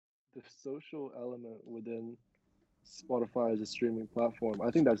the social element within Spotify as a streaming platform.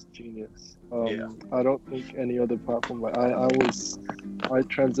 I think that's genius. Yeah. I don't think any other platform. Like I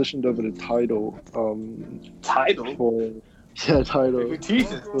transitioned over to Tidal. Tidal? For yeah, Tidal.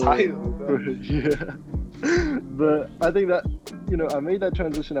 Jesus, For, Tidal. yeah. But I think that I made that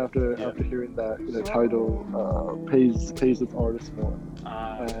transition Yeah. after hearing that Tidal pays its artists more,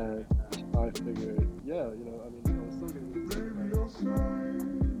 and I figured I mean I was still gonna be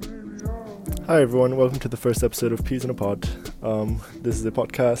Hi everyone, welcome to the first episode of Peas in a Pod. This is a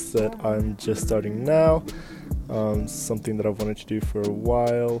podcast that I'm just starting now, something that I've wanted to do for a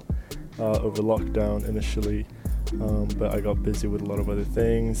while, over lockdown initially, but I got busy with a lot of other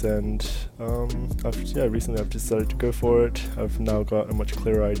things, and recently I've decided to go for it. I've now got a much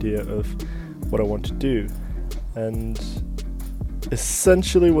clearer idea of what I want to do, and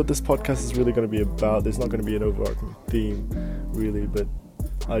essentially what this podcast is really going to be about. There's not going to be an overarching theme really, but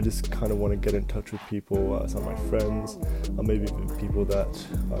I just kind of want to get in touch with people, some of my friends, or maybe people that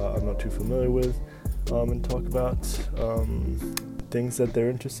I'm not too familiar with, and talk about things that they're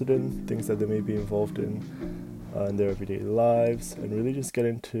interested in, things that they may be involved in their everyday lives, and really just get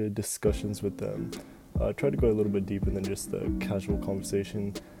into discussions with them. Try to go a little bit deeper than just a casual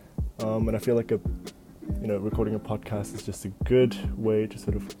conversation, and I feel like recording a podcast is just a good way to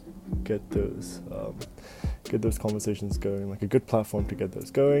sort of get those conversations going, like a good platform to get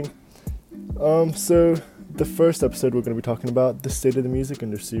those going. So the first episode we're going to be talking about the state of the music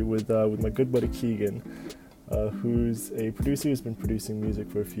industry with my good buddy Keagan, who's a producer who's been producing music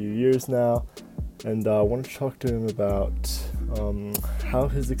for a few years now, and I wanted to talk to him about how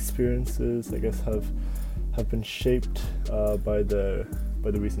his experiences, I guess, have been shaped by the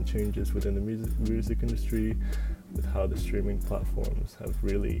recent changes within the music industry, with how the streaming platforms have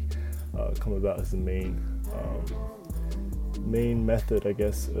really come about as the main method, I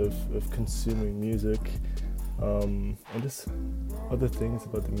guess, of consuming music, and just other things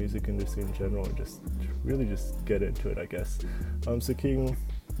about the music industry in general, and just get into it, I guess. So Keagan,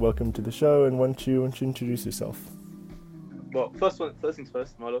 welcome to the show, and why don't you introduce yourself? Well, first things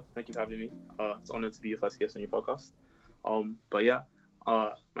first, Manuel, thank you for having me. It's an honor to be your first guest on your podcast. My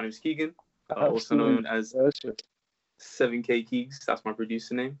name is Keagan, also known as 7K Keegs. That's my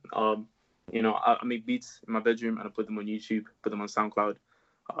producer name. I make beats in my bedroom and I put them on YouTube, put them on SoundCloud.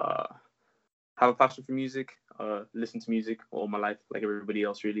 Have a passion for music, listen to music all my life, like everybody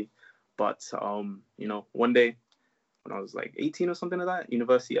else, really. But, one day when I was like 18 or something like that,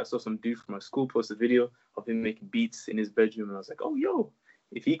 university, I saw some dude from my school post a video of him making beats in his bedroom. And I was like, oh, yo,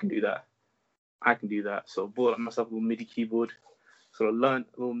 if he can do that, I can do that. So I bought myself a little MIDI keyboard. So I learned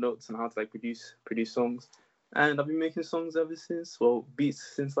little notes on how to produce songs. And I've been making songs ever since, beats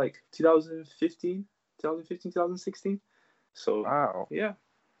since like 2015, 2016. So, wow. Yeah,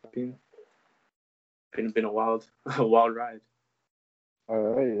 been a wild ride. All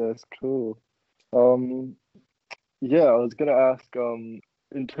right, that's cool. Yeah, I was gonna ask,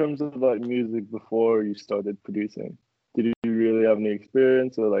 in terms of like music before you started producing, did you really have any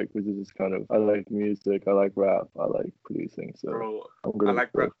experience, or like was it just kind of, I like music, I like rap, I like producing, so Bro, I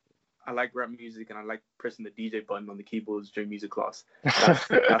like rap. I like rap music, and I like pressing the DJ button on the keyboards during music class.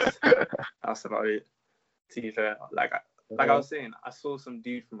 That's about it. To be fair, like I was saying, I saw some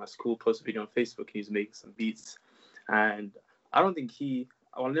dude from my school post a video on Facebook. He was making some beats, and I don't think I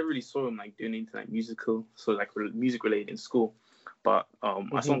never really saw him like doing anything like musical, so like music related in school. But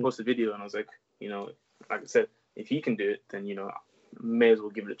I saw him post a video, and I was like, like I said, if he can do it, then may as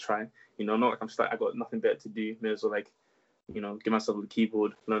well give it a try. Not like I got nothing better to do. May as well give myself a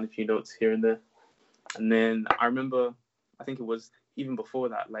keyboard, learn a few notes here and there. And then I remember, I think it was even before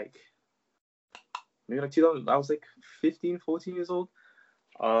that, like maybe like 2000, I was like 15, 14 years old.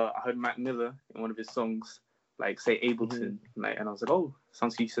 I heard Mac Miller in one of his songs, like say Ableton, and I was like, oh,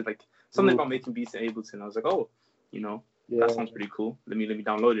 sounds like he said like something about making beats in Ableton. I was like, oh, that sounds pretty cool. Let me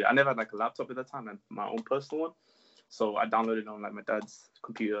download it. I never had like a laptop at that time, and my own personal one. So I downloaded it on like my dad's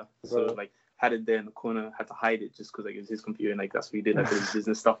computer. So like had it there in the corner, had to hide it just because like it was his computer, and like that's what he did, like his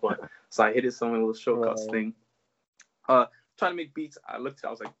business stuff on. So I hid it somewhere, a little shortcuts thing. Trying to make beats. I looked at it,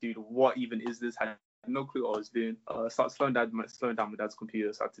 I was like, dude, what even is this? I had no clue what I was doing. Started slowing down my dad's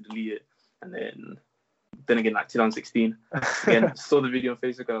computer, so I had to delete it. And then again, like 2016, again, saw the video on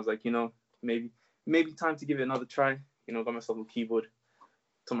Facebook, and I was like, maybe time to give it another try. Got myself a keyboard,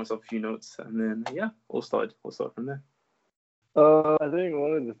 took myself a few notes, and then all started from there. I think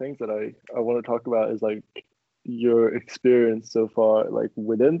one of the things that I want to talk about is like your experience so far, like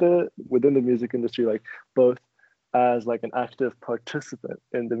within the music industry, like both as like an active participant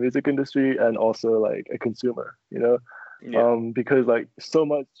in the music industry and also like a consumer, Yeah. Because like so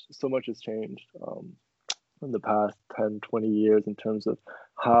much has changed in the past 10, 20 years in terms of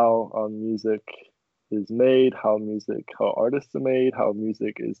how music is made, how artists are made, how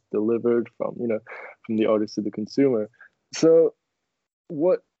music is delivered from from the artist to the consumer. So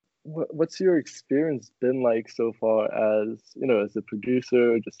what's your experience been like so far as as a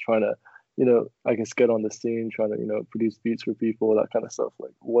producer, just trying to I guess get on the scene, trying to produce beats for people, that kind of stuff?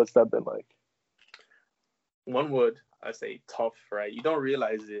 Like, what's that been like? One word, I say tough, right? You don't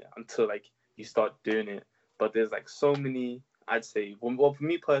realize it until like you start doing it. But there's like so many, I'd say, well, for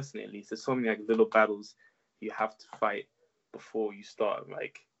me personally at least, there's so many like little battles you have to fight before you start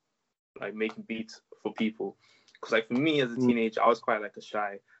like making beats for people. Because like for me as a teenager, I was quite like a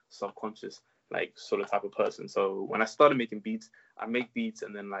shy, self-conscious like sort of type of person. So when I started making beats, I make beats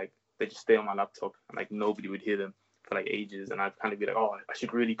and then like they just stay on my laptop and like nobody would hear them for like ages. And I'd kind of be like, oh, I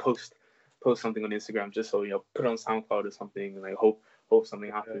should really post something on Instagram just so put it on SoundCloud or something and like hope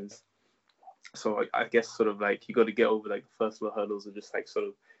something happens. So I guess sort of like you got to get over like the first little hurdles of just like sort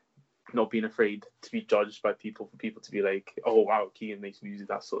of not being afraid to be judged by people, for people to be like, oh wow, Keagan makes music,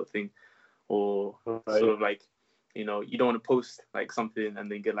 that sort of thing. Or sort of like, you don't want to post like something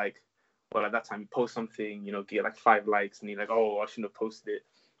and then get like, well, at that time you post something, get like 5 likes and you're like, oh, I shouldn't have posted it.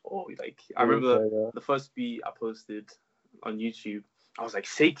 Or like, I remember the first beat I posted on YouTube, I was like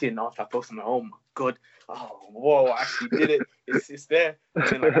shaking after I posted. I'm like, oh my god, oh whoa, I actually did it. It's there.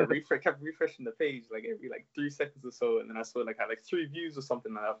 And then like I kept refreshing the page like every like 3 seconds or so, and then I saw like I had like 3 views or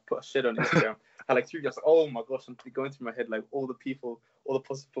something. And I put a shit on Instagram. I had like 3 views. I was like, oh my gosh, I'm going through my head like all the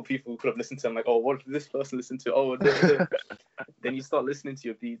possible people who could have listened to. I'm like, oh, what did this person listen to? Oh, then you start listening to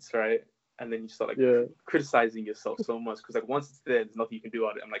your beats, right? And then you start like criticizing yourself so much because like once it's there, there's nothing you can do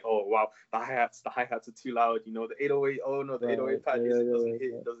about it. I'm like, oh wow, the hi-hats are too loud. The 808, oh no, the 808 pad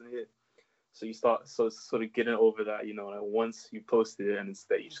doesn't hit. So you start sort of getting over that, like once you posted it and it's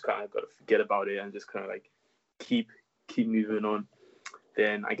there, you just kind of got to forget about it and just kind of like keep moving on.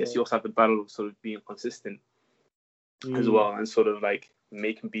 Then I guess you also have the battle of sort of being consistent as well, and sort of like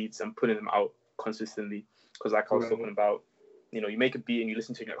making beats and putting them out consistently. Because like I was talking about, you make a beat and you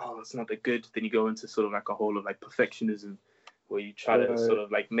listen to it, you're like, oh, it's not that good. Then you go into sort of like a whole of like perfectionism where you try to sort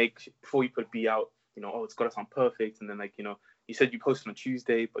of like make, before you put a beat out, oh, it's got to sound perfect. And then like, you said you posted on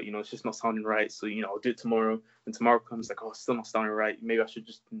Tuesday, but it's just not sounding right. So, I'll do it tomorrow. And tomorrow comes like, oh, it's still not sounding right. Maybe I should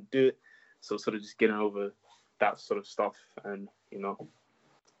just do it. So sort of just getting over that sort of stuff and,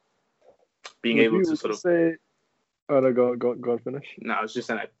 being able to sort of say, oh no, go and finish. No, I was just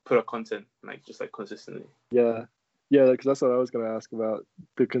saying like put up content like just like consistently. Yeah, because that's what I was going to ask about,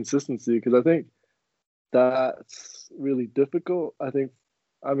 the consistency, because I think that's really difficult. I can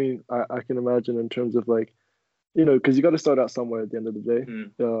imagine in terms of like, because you got to start out somewhere at the end of the day.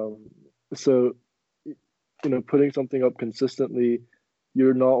 So, putting something up consistently,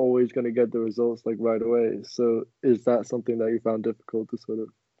 you're not always going to get the results like right away. So is that something that you found difficult to sort of,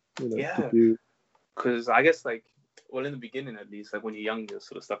 to do? Because I guess like, well, in the beginning at least, like when you're younger,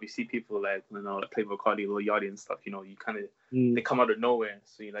 sort of stuff, you see people like, like Playboy Cardi, Lil Yachty and stuff, you kind of, they come out of nowhere.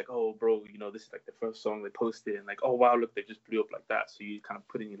 So you're like, oh, bro, this is like the first song they posted. And like, oh, wow, look, they just blew up like that. So you kind of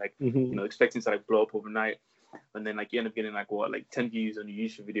put in, like, expecting to like blow up overnight. And then like you end up getting like, what, like 10 views on your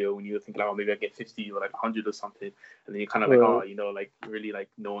YouTube video when you were thinking, like, oh, maybe I get 50 or like 100 or something. And then you're kind of like, oh, like really like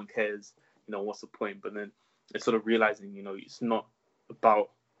no one cares. What's the point? But then it's sort of realizing, it's not about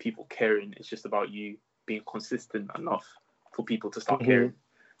people caring. It's just about you being consistent enough for people to start caring,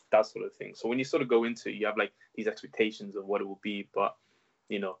 that sort of thing. So when you sort of go into it, you have like these expectations of what it will be, but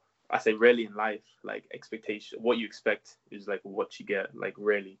I say rarely in life, like expectation, what you expect is like what you get, like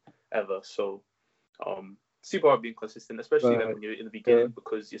rarely ever. So super hard being consistent, especially like when you're in the beginning,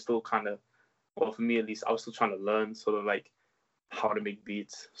 because you're still kind of, well, for me at least, I was still trying to learn sort of like how to make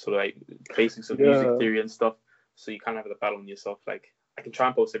beats, sort of like basics of music theory and stuff. So you kind of have the battle on yourself, like I can try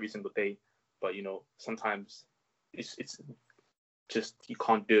and post every single day, but sometimes it's just you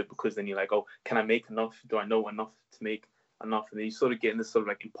can't do it, because then you're like, oh, can I make enough? Do I know enough to make enough? And then you sort of get in this sort of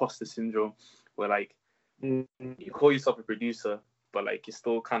like imposter syndrome where like you call yourself a producer, but like you're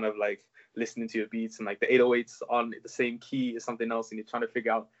still kind of like listening to your beats and like the 808s on the same key as something else, and you're trying to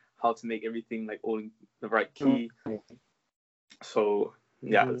figure out how to make everything like all in the right key. So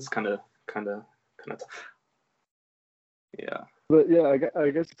it's kind of tough. Yeah. But yeah, I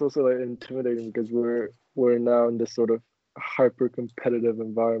guess it's also like intimidating because we're now in this sort of hyper competitive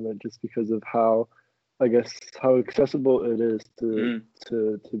environment, just because of how accessible it is to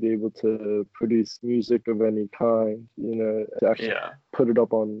be able to produce music of any kind, to actually put it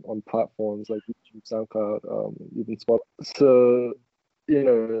up on platforms like YouTube, SoundCloud, even Spotify. So,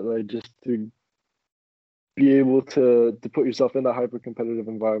 like just to be able to put yourself in that hyper competitive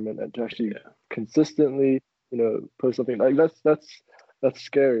environment and to actually consistently, post something like that's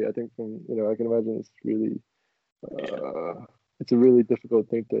scary. I think I can imagine it's really it's a really difficult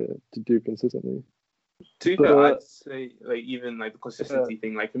thing to do consistently. To be fair, I'd say like even like the consistency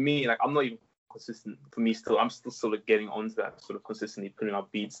thing. Like for me, like I'm not even consistent. For me, I'm still sort of getting onto that sort of consistently putting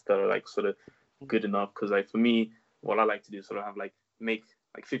out beats that are like sort of good enough. Because like for me, what I like to do is sort of have like make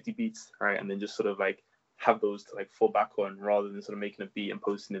like 50 beats, right, and then just sort of like have those to like fall back on rather than sort of making a beat and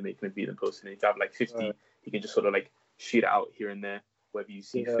posting it, making a beat and posting it. If you have like 50, you can just sort of like shoot it out here and there, wherever you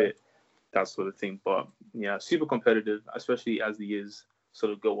see fit, that sort of thing. But yeah, super competitive, especially as the years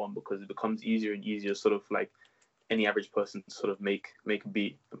sort of go on, because it becomes easier and easier, sort of like any average person to sort of make a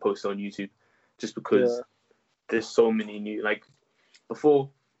beat and post it on YouTube, just because there's so many new, like before,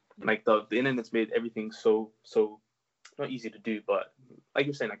 like the internet's made everything so not easy to do, but like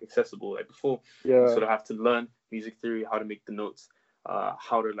you're saying, like accessible. Like before, you sort of have to learn music theory, how to make the notes,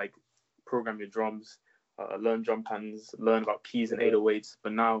 how to like program your drums, learn drum patterns, learn about keys and 808s.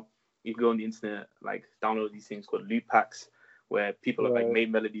 But now you can go on the internet, like download these things called loop packs, where people have like made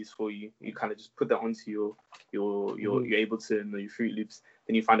melodies for you. You kind of just put that onto your you're able to your Fruit Loops.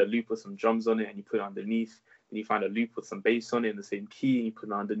 Then you find a loop with some drums on it and you put it underneath. Then you find a loop with some bass on it in the same key and you put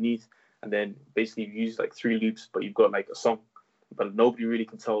it underneath. And then basically you use like 3 loops, but you've got like a song, but nobody really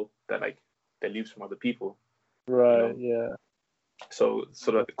can tell that like they're loops from other people. Right. So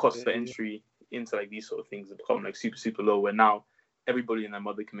sort of the cost of entry into like these sort of things have become like super low, where now everybody and their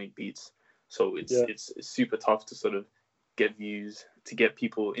mother can make beats. So it's super tough to sort of get views, to get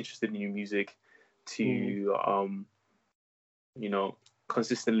people interested in your music, to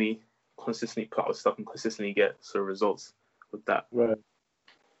consistently put out stuff and consistently get sort of results with that. Right.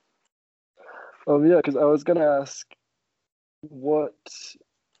 Because I was gonna ask, what's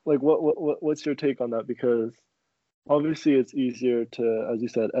your take on that? Because obviously it's easier to, as you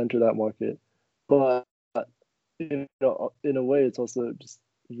said, enter that market, but in a way it's also just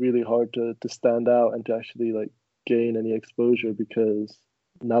really hard to stand out and to actually like gain any exposure, because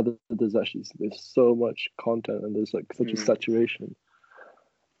now that there's so much content and there's like such a saturation.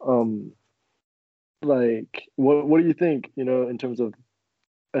 Like what do you think, in terms of,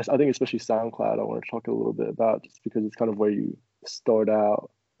 I think especially SoundCloud, I want to talk a little bit about, just because it's kind of where you start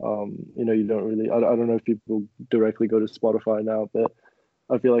out. You don't really, I don't know if people directly go to Spotify now, but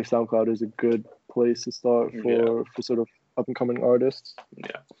I feel like SoundCloud is a good place to start for sort of up and coming artists.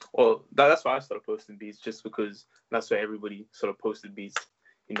 Yeah. Well, that's why I started posting beats, just because that's where everybody sort of posted beats.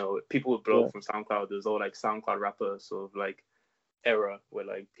 People would blow up from SoundCloud. There's all like SoundCloud rapper sort of like era where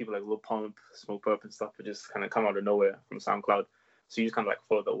like people like Lil Pump, Smoke Purp and stuff would just kind of come out of nowhere from SoundCloud. So you just kind of like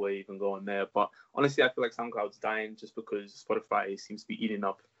follow that way, you can go on there. But honestly, I feel like SoundCloud's dying just because Spotify seems to be eating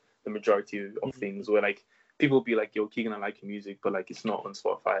up the majority of things, where like people will be like, yo, Keagan, I like your music, but like it's not on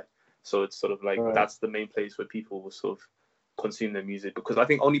Spotify. So it's sort of like that's the main place where people will sort of consume their music, because I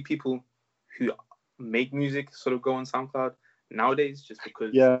think only people who make music sort of go on SoundCloud nowadays, just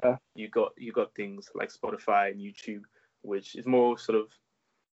because you got things like Spotify and YouTube, which is more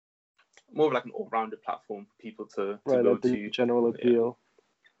of like an all-rounded platform for people to go to. General appeal.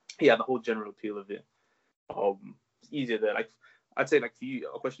 Yeah, the whole general appeal of it. It's easier there. Like I'd say, like for you,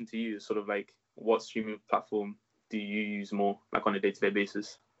 a question to you is sort of like, what streaming platform do you use more, like on a day-to-day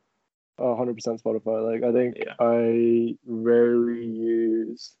basis? 100% Spotify. Like I think I rarely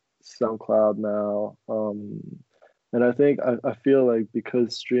use SoundCloud now. And I think I feel like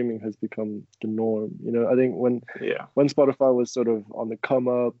because streaming has become the norm, I think when Spotify was sort of on the come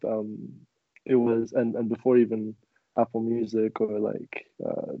up, it was, and before even Apple Music or like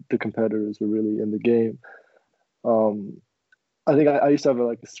the competitors were really in the game. I think I used to have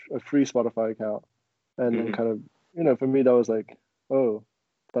like a free Spotify account, and then kind of, for me that was like, oh,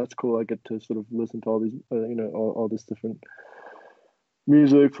 that's cool. I get to sort of listen to all these, all this different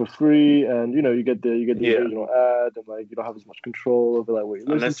music for free, and you get the original ad, and like you don't have as much control over like what you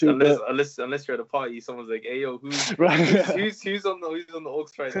listen to. Unless you're at a party, someone's like, "Hey yo, who's on the aux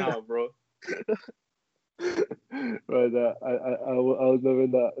right now, bro?" Right. I was never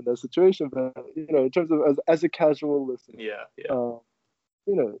in that situation, but in terms of as a casual listener,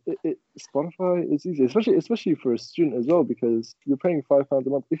 Spotify is easy, especially for a student as well, because you're paying £5 a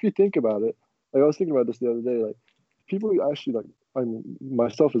month. If you think about it, like I was thinking about this the other day, like people who actually like, I mean,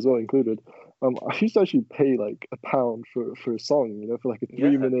 myself as well included, I used to actually pay like £1 for a song, for like a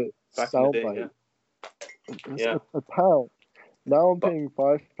 3-minute soundbite. A pound. Now I'm paying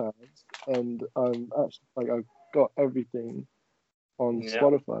 £5, and I'm actually like, I've got everything on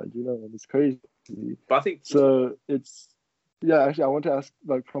Spotify, and it's crazy. But I think so. It's actually, I want to ask,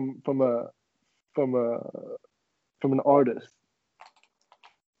 like from a from an artist,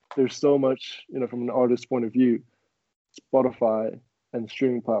 there's so much, from an artist's point of view, Spotify and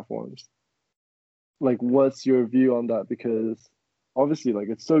streaming platforms. Like, what's your view on that? Because obviously, like,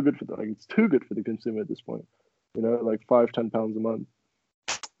 it's so good for it's too good for the consumer at this point. Like £5-10 a month,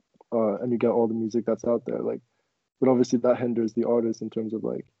 and you get all the music that's out there. Like, but obviously that hinders the artist in terms of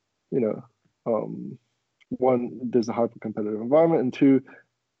like, one, there's a hyper competitive environment, and two,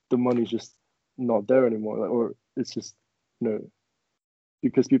 the money's just not there anymore. Like, or it's just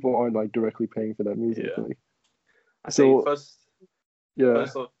because people aren't like directly paying for that music. Yeah. Like, I say first. Yeah.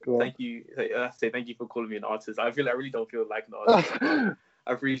 First off, thank you. I say thank you for calling me an artist. I really don't feel like an artist.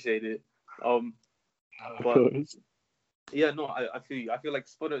 I appreciate it. But yeah, no, I feel you. I feel like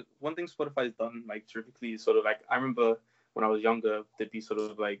one thing Spotify has done like terrifically is sort of like, I remember when I was younger, there'd be sort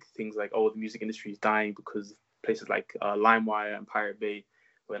of like things like, oh, the music industry is dying because places like LimeWire and Pirate Bay,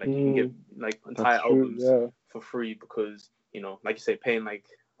 where like you can get like entire albums for free because, like you say, paying like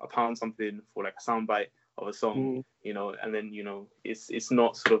 £1 something for like a soundbite of a song, and then it's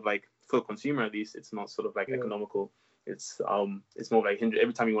not sort of like, for the consumer at least, it's not sort of like economical. It's more like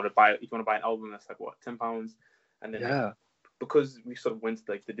every time you want to buy an album, that's like what, £10, and then like, because we sort of went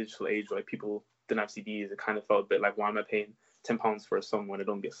to like the digital age where like, people didn't have CDs, it kind of felt a bit like, why am I paying £10 for a song when I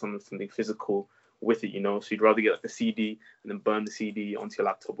don't get something physical with it? So you'd rather get like a CD and then burn the CD onto your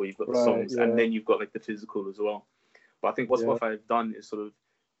laptop where you've got the songs, and then you've got like the physical as well. But I think what Spotify have done is sort of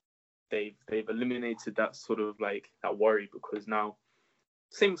they've eliminated that sort of like that worry, because now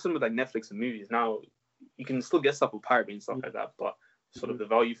same with like Netflix and movies, now you can still get stuff with Pirate Bay and stuff like that, but sort of the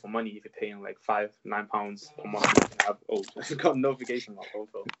value for money, if you're paying like £9 per month, you can have I've got a notification on my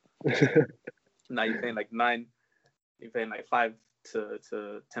phone. Now you're paying like £5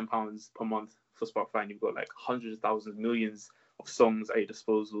 to £10 per month for Spotify, and you've got like hundreds of thousands, millions of songs at your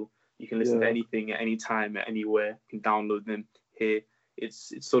disposal. You can listen to anything at any time, at anywhere. You can download them here.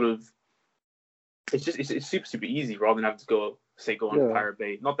 It's sort of, it's super, super easy, rather than having to go on Pirate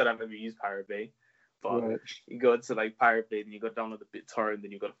Bay. Not that I've ever used Pirate Bay, but you go to like Pirate Bay, then you got to download the BitTorrent,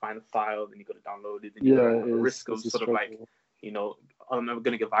 then you got to find a file, then you got to download it, then you got to have a risk of sort of like, I'm never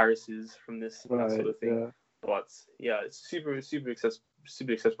going to get viruses from this, that sort of thing. Yeah. But yeah, it's super, super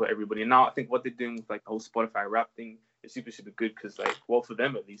accessible to everybody. And now I think what they're doing with like the whole Spotify rap thing is super, super good, because like, well, for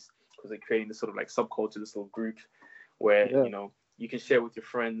them at least, because they're creating this sort of like subculture, this little group where you can share with your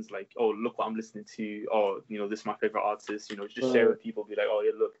friends, like, oh, look what I'm listening to, or this is my favorite artist, just share with people, be like, oh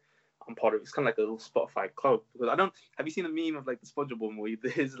yeah, look, I'm part of it. It's kind of like a little Spotify club. Because have you seen a meme of like the SpongeBob movie?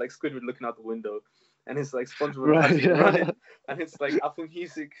 There's like Squidward looking out the window, and it's like SpongeBob running, and it's like Apple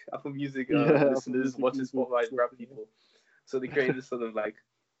Music listeners watching Spotify rap people. So they created this sort of like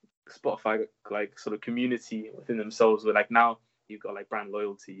Spotify like sort of community within themselves, where like now you've got like brand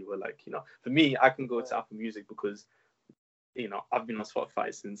loyalty, where like, for me, I can go to Apple Music because I've been on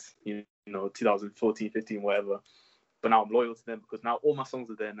Spotify since 2014, 15, whatever. But now I'm loyal to them because now all my songs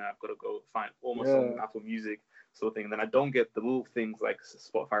are there. Now I've got to go find all my songs on Apple Music, sort of thing. And then I don't get the little things like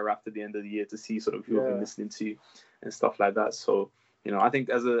Spotify Wrapped at the end of the year to see sort of who I've been listening to and stuff like that. So I think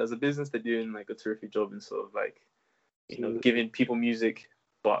as a business, they're doing like a terrific job in sort of like giving people music.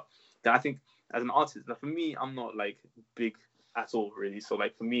 But then I think as an artist, now for me, I'm not like big at all really. So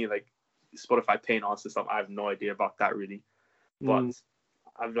like for me, like Spotify paying artists and stuff, I have no idea about that really. But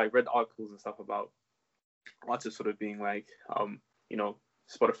I've like read articles and stuff about artists sort of being like,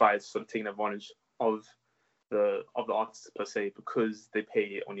 Spotify is sort of taking advantage of the artists per se, because they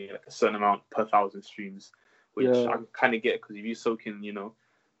pay only like a certain amount per 1,000 streams, which I kind of get, because if you soak in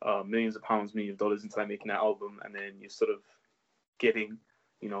millions of pounds, millions of dollars into like making that album, and then you're sort of getting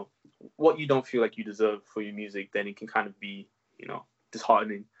what you don't feel like you deserve for your music, then it can kind of be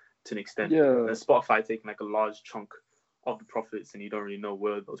disheartening to an extent. And Spotify taking like a large chunk of the profits, and you don't really know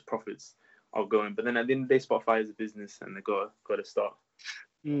where those profits are going. But then at the end of the day, Spotify is a business, and they got to start,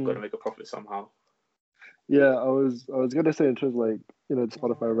 got to make a profit somehow. Yeah, I was gonna say in terms of like the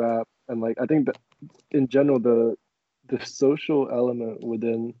Spotify rap, and like I think that in general the social element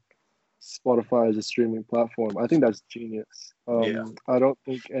within Spotify as a streaming platform, I think that's genius. I don't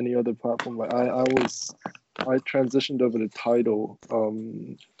think any other platform, like I transitioned over to Tidal.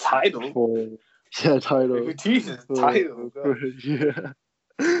 Tidal. Tidal. Jesus, Tidal.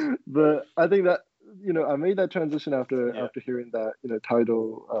 But I think that I made that transition after hearing that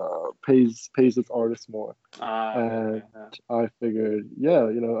Tidal pays its artists more, and I figured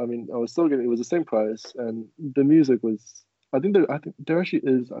I was still getting, it was the same price, and the music was, I think there actually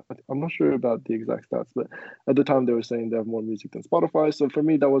is, I'm not sure about the exact stats, but at the time they were saying they have more music than Spotify. So for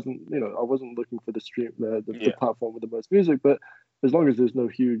me, that wasn't, I wasn't looking for the platform with the most music, but as long as there's no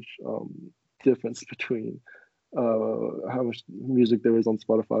huge difference between how much music there is on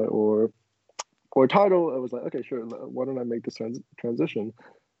Spotify or Tidal. I was like, okay, sure. Why don't I make this transition?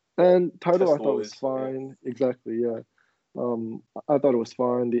 And Tidal, I thought was fine. Yeah. Exactly, yeah. I thought it was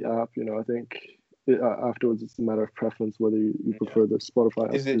fine. The app, I think afterwards it's a matter of preference whether you prefer the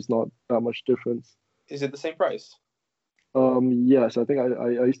Spotify app. There's not that much difference. Is it the same price? Yes, I think I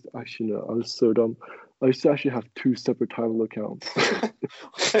used to, actually no, I was so dumb. I used to actually have two separate Tidal accounts.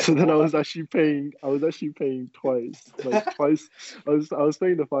 So then I was actually paying twice. Like twice. I was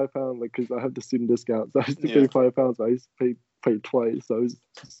paying the £5 because I have the student discount. So I used to pay £5, but I used to pay twice. So I was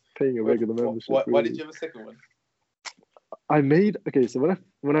just paying a regular membership. Why did you have a second one? So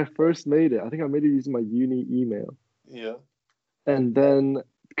when I first made it, I think I made it using my uni email. Yeah. And then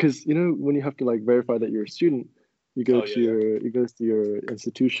because when you have to like verify that you're a student, you go to your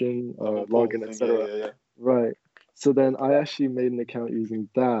institution, login, etc. Yeah. Right. So then I actually made an account using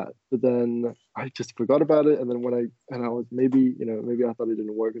that, but then I just forgot about it. And then I was maybe I thought it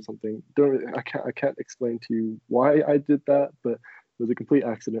didn't work or something. I can't explain to you why I did that, but it was a complete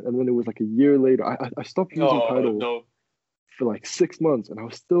accident. And then it was like a year later. I stopped using Tidal for like 6 months, and I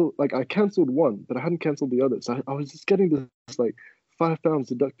was still like I canceled one, but I hadn't canceled the other. So I was just getting this like £5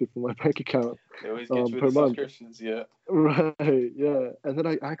 deducted from my bank account. They always get you with per month. Subscriptions, yeah. Right, yeah. And then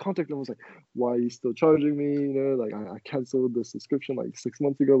I contacted them. I was like, "Why are you still charging me? Like I canceled the subscription like 6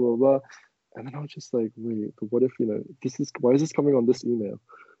 months ago, blah blah." And then I was just like, "Wait, but what if why is this coming on this email?"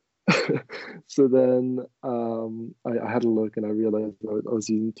 So then I had a look and I realized I was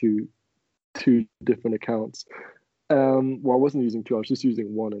using two different accounts. Well, I wasn't using two. I was just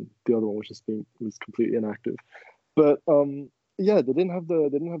using one, and the other one was completely inactive. But yeah, they didn't have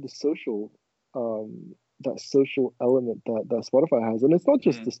the social that social element that Spotify has. And it's not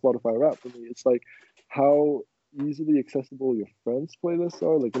just the Spotify rap for me. It's like how easily accessible your friends' playlists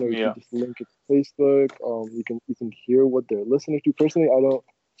are. Like, you can just link it to Facebook. You can hear what they're listening to. Personally, I don't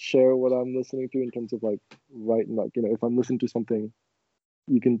share what I'm listening to in terms of like writing. Like, if I'm listening to something,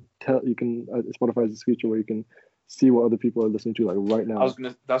 Spotify has this feature where you can see what other people are listening to like right now. That's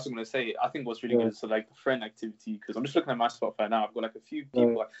what I was gonna say. I think what's really good is like the friend activity, because I'm just looking at my Spotify now. I've got like a few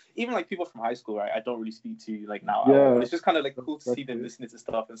people, even like people from high school, right? I don't really speak to like now. Yeah, but it's just kind of like cool to see them listening to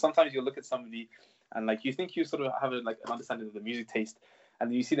stuff. And sometimes you look at somebody and like you think you sort of have an understanding of the music taste, and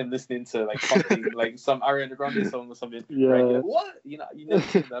then you see them listening to like something like some Ariana Grande song or something. Yeah. Right? You're like, what? You never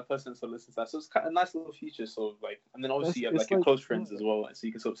seen that person sort of listen to that. So it's kind of a nice little feature, sort of like. And then obviously you have like your close friends as well, so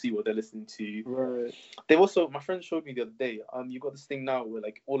you can sort of see what they're listening to. Right. They've also, my friend showed me the other day. You've got this thing now where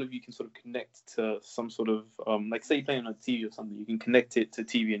like all of you can sort of connect to some sort of like say you're playing on a TV or something, you can connect it to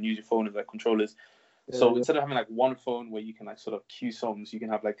TV and use your phone as like controllers. So instead of having like one phone where you can like sort of queue songs, you can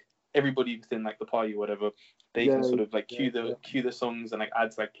have like everybody within like the party or whatever, they can sort of like queue the songs and like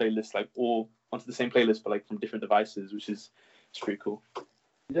add like playlists like all onto the same playlist but like from different devices, which is pretty cool.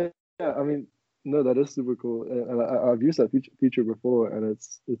 Yeah, I mean, no, that is super cool, and I've used that feature before, and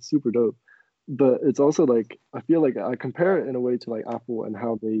it's super dope. But it's also like I feel like I compare it in a way to like Apple and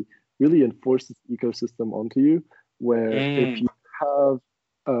how they really enforce this ecosystem onto you, where if you have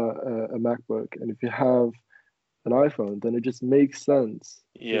a MacBook and if you have an iPhone, then it just makes sense.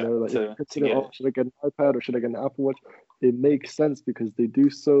 Like should I get an iPad or should I get an Apple Watch? It makes sense because they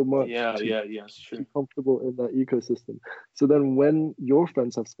do so much it's true. to be comfortable in that ecosystem. So then when your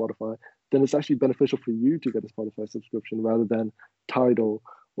friends have Spotify, then it's actually beneficial for you to get a Spotify subscription rather than Tidal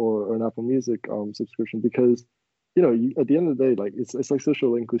or an Apple Music subscription, because at the end of the day, like it's like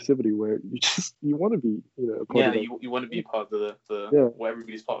social inclusivity where you want to be a part of you want to be part of the what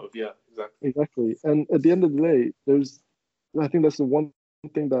everybody's part of. Exactly. And at the end of the day, I think that's the one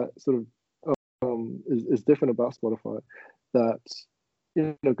thing that sort of is different about Spotify, that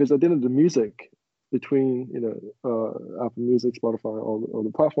because at the end of the music between Apple Music, Spotify, all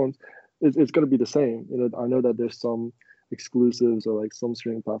the platforms, it's going to be the same. I know that there's some exclusives or like some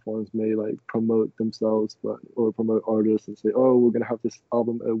streaming platforms may like promote themselves or promote artists and say, oh, we're going to have this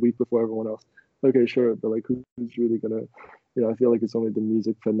album a week before everyone else. Okay, sure, but like who's really gonna I feel like it's only the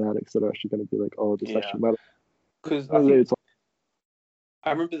music fanatics that are actually going to be like, oh, this actually matters. Because I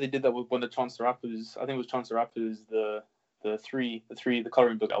remember they did that with one of Chance the Rapper's. I think it was Chance the Rapper's the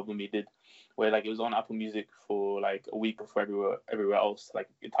Coloring Book album he did, where like it was on Apple Music for like a week before everywhere else. Like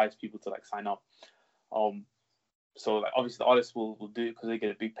it ties people to like sign up. So like obviously the artists will do it because they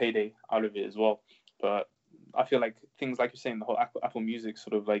get a big payday out of it as well. But I feel like things like you're saying, the whole Apple Music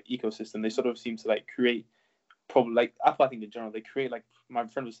sort of like ecosystem, they sort of seem to like create probably like Apple. I think in general they create, like my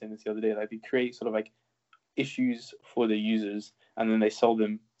friend was saying this the other day, like they create sort of like issues for the users and then they sell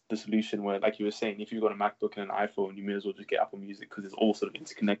them the solution where, like you were saying, if you've got a MacBook and an iPhone, you may as well just get Apple Music because it's all sort of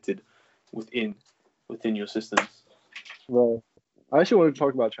interconnected. within your systems. Right. I actually wanted to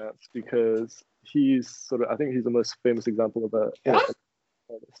talk about Chance because I think he's the most famous example of a. Yeah?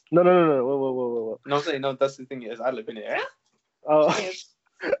 Artist. No. Whoa. No, I'm saying no. That's the thing is, I live in it. Yeah? Oh,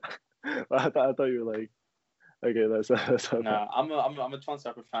 I thought you were like, okay, that's okay. Nah, I'm a Chance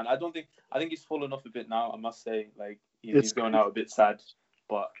Rapper fan. I think he's fallen off a bit now. I must say, like he's It's going out a bit sad.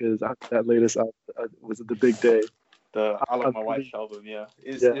 But because that latest album, was it The Big Day? I Like I'm My really- Wife album, yeah,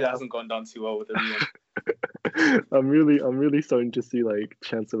 it Yeah. hasn't gone down too well with everyone. I'm really starting to see like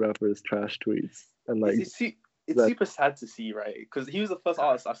Chance the Rapper's trash tweets and like It's that- super sad to see, right? Because he was the first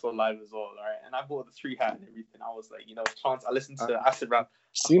artist I saw live as well, right? And I bought the 3 hat and everything. I was like, Chance. I listened to acid rap.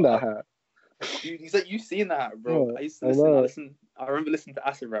 seen that hat. Dude, he's like, you've seen that, bro. Yeah, I used to listen. I remember listening to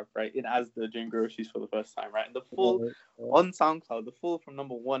acid rap, right, in Asda during groceries for the first time, right? And the full on SoundCloud, the full from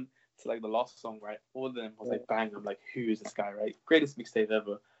number 1 to like the last song, right? All of them was like bang. I'm like, who is this guy, right? Greatest mixtape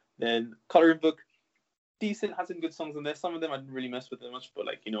ever. Then Coloring Book, decent, has some good songs in there. Some of them I didn't really mess with that much, but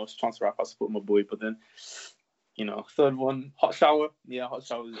like it's Chance the Rapper, I support my boy. But then, third one, Hot Shower. Yeah, Hot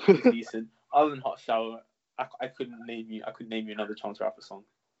Shower is decent. Other than Hot Shower, I couldn't name you another Chance the Rapper song.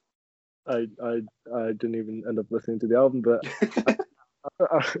 I didn't even end up listening to the album, but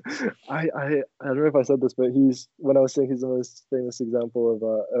I don't know if I said this, but when I was saying he's the most famous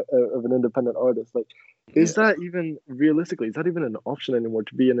example of an independent artist. Like, is that even realistically? Is that even an option anymore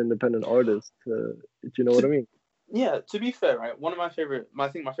to be an independent artist? Do you know what I mean? Yeah, to be fair, right, my favorite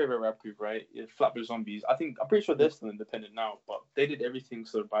rap group, right, is Flatbush Zombies. I'm pretty sure they're still independent now, but they did everything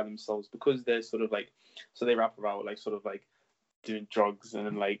sort of by themselves because they're sort of like, so they rap about like sort of like doing drugs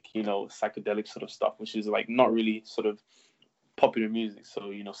and like psychedelic sort of stuff, which is like not really sort of popular music.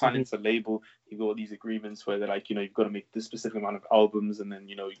 So signing to a label, you got all these agreements where they're like you've got to make this specific amount of albums, and then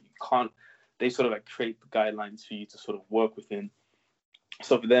you can't. They sort of like create the guidelines for you to sort of work within.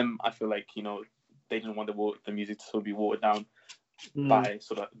 So for them, I feel like they didn't want the music to sort of be watered down by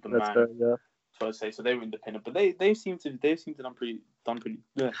sort of the man. Fair, yeah. Per se, so they were independent, but they seem to done pretty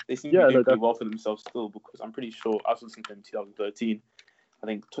they seem to be doing pretty well for themselves still, because I'm pretty sure I was listening to them in 2013. I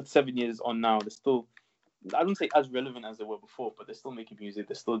think 7 years on now, they're still, I don't say as relevant as they were before, but they're still making music,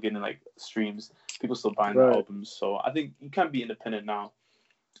 they're still getting like streams, people still buying their albums. So I think you can be independent now,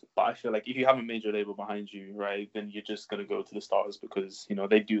 but I feel like if you have a major label behind you, right, then you're just gonna go to the stars because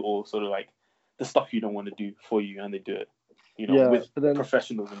they do all sort of like the stuff you don't want to do for you, and they do it with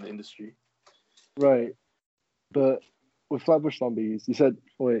professionals in the industry. Right, but with Flatbush Zombies, you said,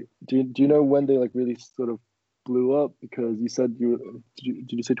 wait, do you know when they like really sort of blew up? Because you said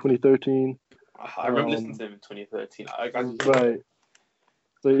did you say 2013? I remember listening to them in 2013. Right.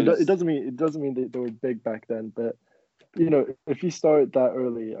 So it doesn't mean they were big back then, but if you start that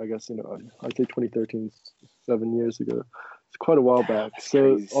early, I guess I'd say 2013, 7 years ago. It's quite a while back.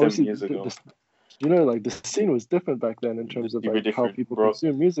 So obviously, 7 years ago. Like the scene was different back then in terms of like how people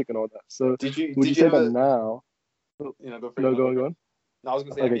consume music and all that. So would you say that now? Go on. No, I was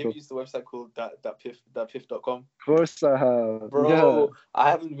gonna say, have you ever used the website called thatpiff.com? Of course I have. Bro, yeah. I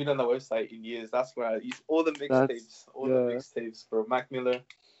haven't been on that website in years. That's where I use all the mixtapes, bro. Mac Miller,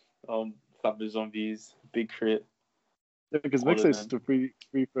 Flatbush Zombies, Big Crit. Yeah, because mixtapes are free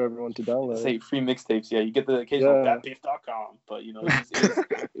for everyone to download. Say free mixtapes, yeah. You get the occasional thatpiff.com, but it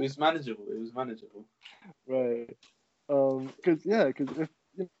was manageable. It was manageable. Right. Because if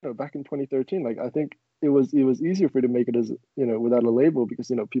back in 2013, like I think it was easier for you to make it as without a label,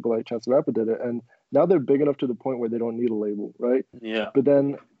 because people like Chance the Rapper did it, and now they're big enough to the point where they don't need a label, right? Yeah. But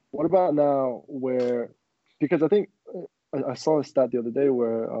then what about now, because I think I saw a stat the other day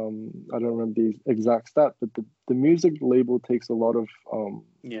where I don't remember the exact stat, but the music label takes a lot of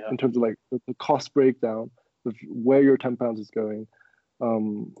in terms of like the cost breakdown of where your £10 is going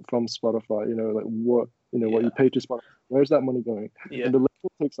from Spotify, like what what you pay to Spotify, where's that money going? Yeah. And the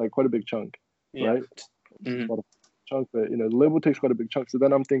label takes like quite a big chunk, right? Spotify chunk, but the label takes quite a big chunk. So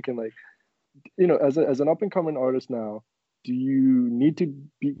then I'm thinking like, as an up and coming artist now, do you need to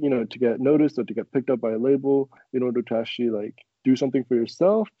be to get noticed or to get picked up by a label in order to actually like do something for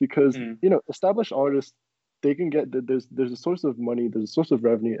yourself? Because established artists, they can get there's a source of money, there's a source of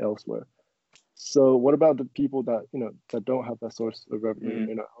revenue elsewhere. So what about the people that that don't have that source of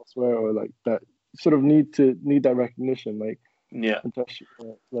revenue elsewhere, or like that sort of need that recognition, like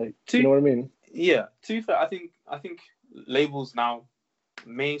like you know what I mean? Yeah, to be fair, I think labels now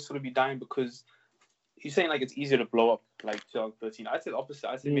may sort of be dying, because you're saying like it's easier to blow up like 2013. I'd say the opposite.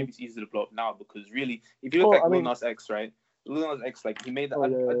 I'd say maybe it's easier to blow up now, because really, if you look at Lil Nas X, right? Lil Nas X, like he made that. Oh,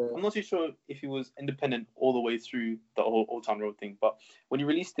 yeah. I'm not too sure if he was independent all the way through the whole Old Town Road thing, but when he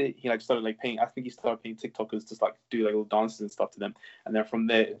released it, he like started like paying. I think he started paying TikTokers to like do like little dances and stuff to them, and then from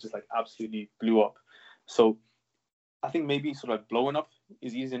there it just like absolutely blew up. So I think maybe sort of like blowing up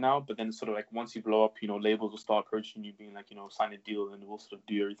is easier now, but then sort of like once you blow up, you know, labels will start approaching you, being like, you know, sign a deal, and we'll sort of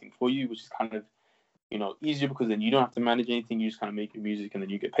do everything for you, which is kind of, you know, easier because then you don't have to manage anything. You just kind of make your music and then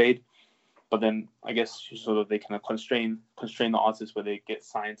you get paid. But then I guess sort of they kind of constrain the artists where they get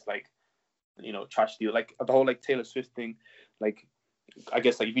signed to like, you know, trash deal, like the whole like Taylor Swift thing. Like I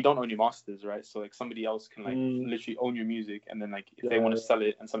guess like if you don't own your masters, right? So like somebody else can like literally own your music, and then like if they want to sell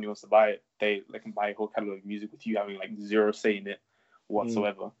it and somebody wants to buy it, they can buy a whole catalog of music with you having like zero say in it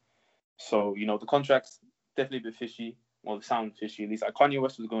whatsoever. So you know the contracts definitely a bit fishy. Well, they sound fishy at least. Like Kanye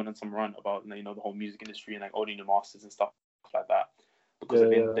West was going on some rant about, you know, the whole music industry and like owning your masters and stuff like that. Because at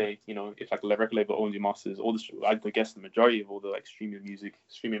the end of the day, you know, if like a record label owns your masters, all the I guess the majority of all the like streaming music,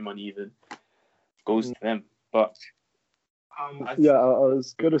 streaming money even goes to them. But I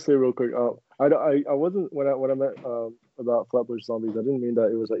was gonna say real quick. I wasn't when I meant about Flatbush Zombies. I didn't mean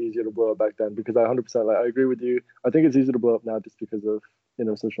that it was like easier to blow up back then, because I 100% like I agree with you. I think it's easier to blow up now just because of, you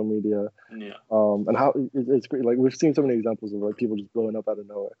know, social media. Yeah. And how it's great. Like we've seen so many examples of like people just blowing up out of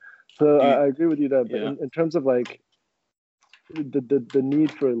nowhere. So I agree with you there. But in terms of like the need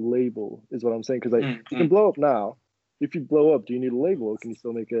for a label is what I'm saying, because like you can blow up now. If you blow up, do you need a label, or can you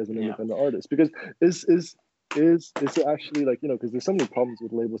still make it as an independent artist? Because is it actually like, you know, because there's so many problems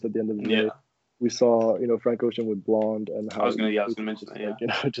with labels at the end of the day. We saw, you know, Frank Ocean with Blonde and how I was gonna mention that, like, you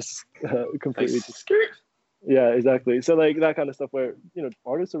know, just completely like, scared. Yeah, exactly. So like that kind of stuff where, you know,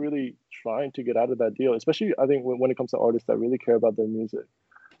 artists are really trying to get out of that deal, especially I think when it comes to artists that really care about their music.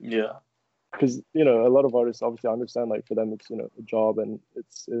 Yeah. Because, you know, a lot of artists, obviously, I understand, like, for them, it's, you know, a job, and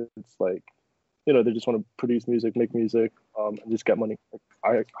it's like, you know, they just want to produce music, make music, and just get money. Like, I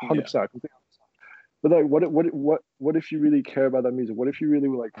 100%, I completely understand. But like, what if you really care about that music? What if you really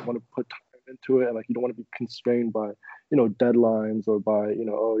like want to put time into it, and like you don't want to be constrained by, you know, deadlines, or by, you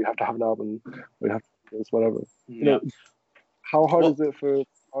know, oh, you have to have an album, or you have to do this, whatever. You know, how hard is it for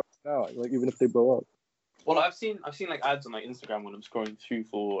artists now? Like, even if they blow up. Well, I've seen like ads on like Instagram when I'm scrolling through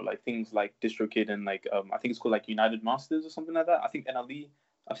for like things like DistroKid and like I think it's called like United Masters or something like that. I think NLE.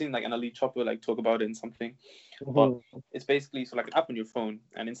 I've seen like NLE Chopper like talk about it in something, but it's basically so like an app on your phone,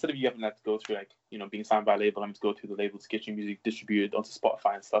 and instead of you having to go through like, you know, being signed by a label, I'm to go through the label to get your music distributed onto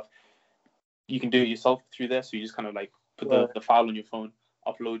Spotify and stuff. You can do it yourself through there. So you just kind of like put the file on your phone,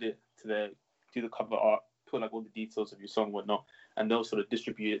 upload it to do the cover art, put like all the details of your song and whatnot, and they'll sort of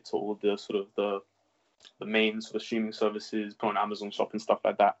distribute it to all the sort of the main sort of streaming services, put on Amazon Shop and stuff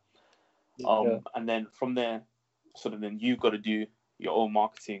like that. And then from there, sort of then you've got to do your own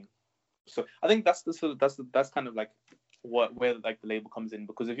marketing. So I think that's kind of like where like the label comes in,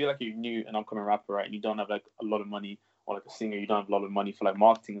 because if you're like a new and upcoming rapper, right, and you don't have like a lot of money, or like a singer, you don't have a lot of money for like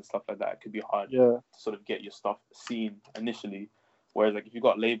marketing and stuff like that, it could be hard to sort of get your stuff seen initially. Whereas like if you've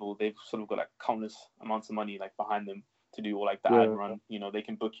got a label, they've sort of got like countless amounts of money like behind them to do all like the ad run. You know, they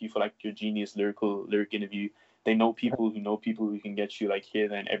can book you for like your genius lyric interview. They know people who can get you like here,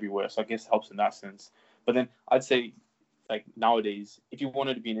 there, and everywhere. So I guess it helps in that sense. But then I'd say like nowadays, if you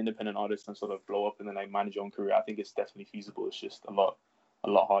wanted to be an independent artist and sort of blow up and then like manage your own career, I think it's definitely feasible. It's just a lot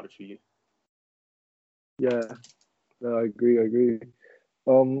harder for you. Yeah, no, I agree.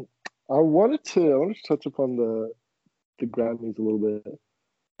 I wanted to touch upon the Grammys a little bit.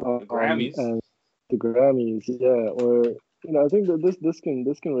 The Grammys. And the Grammys, or, you know, I think that this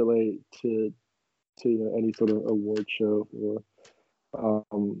can relate to you know, any sort of award show, or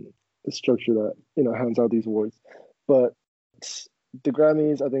the structure that, you know, hands out these awards. But the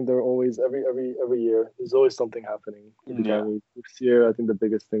Grammys, I think they're always every year there's always something happening with the Grammys. This year, I think the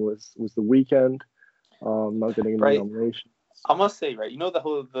biggest thing was The Weeknd not getting any nominations. I must say, right, you know, the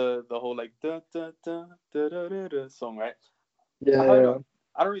whole like da, da, da, da, da, da, da song, right? Yeah.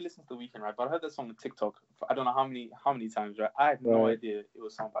 I don't really listen to The Weeknd, right? But I heard that song on TikTok. I don't know how many times, right? I had no idea it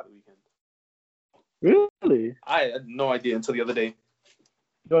was sung by The Weeknd. Really? I had no idea until the other day.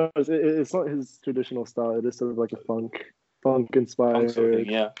 No, it's not his traditional style. It is sort of like a funk inspired. Sort of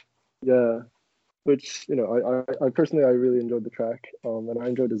thing, yeah. Which, you know, I personally, I really enjoyed the track, and I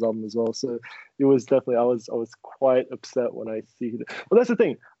enjoyed his album as well. So it was definitely, I was quite upset when I see it. Well, that's the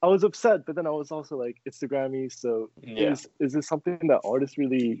thing. I was upset, but then I was also like, it's the Grammys, so is this something that artists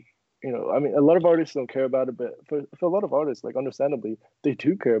really, you know? I mean, a lot of artists don't care about it, but for a lot of artists, like, understandably, they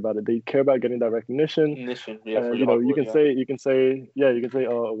do care about it. They care about getting that recognition. You know, you can say,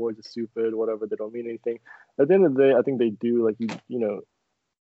 oh, awards are stupid, whatever. They don't mean anything. At the end of the day, I think they do. Like, you know.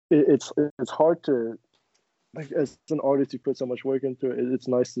 It's hard to like as an artist, you put so much work into it. It's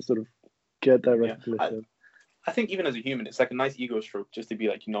nice to sort of get that Yeah. recognition. I think even as a human, it's like a nice ego stroke just to be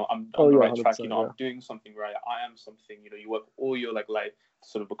like, I'm Oh, on the yeah, right track. 100%, I'm doing something right. I am something. You work all your like life to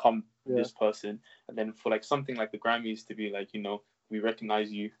sort of become this person, and then for like something like the Grammys to be like, we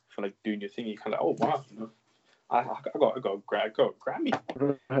recognize you for like doing your thing. You kind of like, oh wow, I got a Grammy,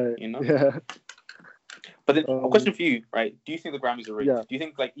 Right. you know. Yeah. But then a question for you, right? Do you think the Grammys are rigged? Yeah. Do you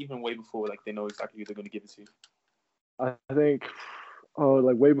think like even way before like they know exactly who they're going to give it to? I think,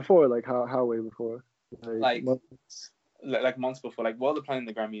 like way before, like how way before, like months before, like while they're planning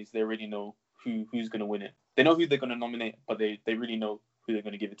the Grammys, they already know who's going to win it. They know who they're going to nominate, but they really know who they're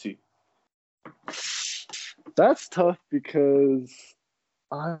going to give it to. That's tough because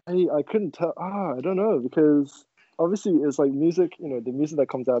I couldn't tell. I don't know, because obviously it's like music. The music that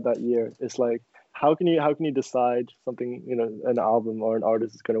comes out that year. It's like how can you decide something? An album or an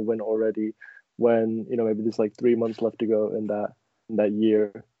artist is going to win already when maybe there's like 3 months left to go in that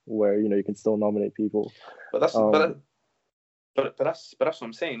year where you can still nominate people. But that's what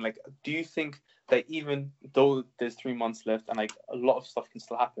I'm saying. Like, do you think that even though there's 3 months left and like a lot of stuff can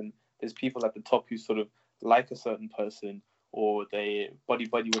still happen, there's people at the top who sort of like a certain person, or they buddy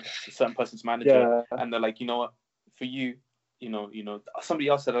with a certain person's manager, and they're like, you know what, for you, somebody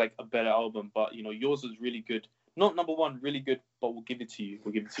else had like a better album, but yours was really good, not number one, really good, but we'll give it to you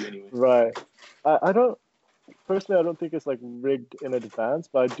anyway. Right. I don't personally. I don't think it's like rigged in advance,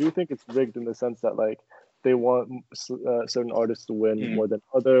 but I do think it's rigged in the sense that like they want certain artists to win more than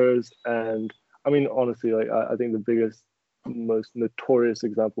others. And I mean, honestly, like I think the biggest, most notorious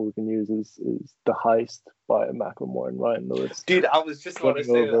example we can use is The Heist by Macklemore and Ryan Lewis. Dude, I was just about to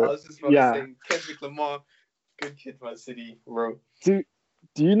say that. I was just about to say Kendrick Lamar, Good Kid, Mad City, bro. Do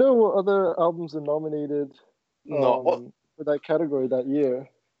you know what other albums are nominated for that category that year?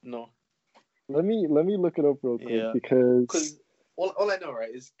 No. Let me look it up real quick, because all I know, right,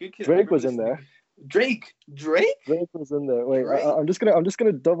 is Good Kid. Drake was in there. Drake was in there. Wait, I'm just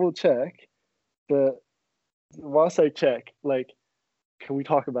gonna double check. But whilst I check, like, can we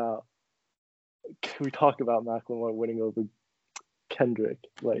talk about Macklemore winning over Kendrick?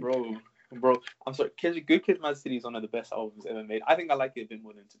 Like, bro, I'm sorry. Good Kid, Mad City is one of the best albums ever made. I think I like it a bit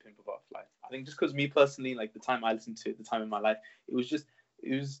more than To Pimp a Butterfly. I think just because me personally, like the time I listened to it, the time in my life, it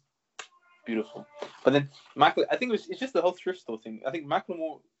was beautiful. But then I think it's just the whole thrift store thing. I think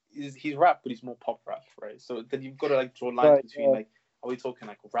Macklemore he's rap, but he's more pop rap, right? So then you've got to like draw lines between like, are we talking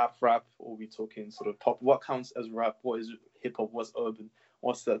like rap, or are we talking sort of pop? What counts as rap? What is hip hop? What's urban?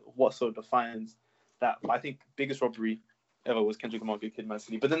 What sort of defines that? I think biggest robbery ever was Kendrick Lamar, Good Kid, Mad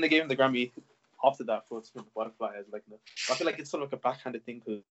City. But then they gave him the Grammy after that for To Pimp a Butterfly as like I feel like it's sort of like a backhanded thing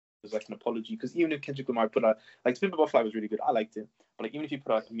because it's like an apology. Because even if Kendrick Lamar put out like To Pimp a Butterfly was really good, I liked it. But like even if you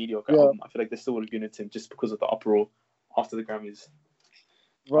put out a mediocre album, I feel like they still would have given it to him just because of the uproar after the Grammys.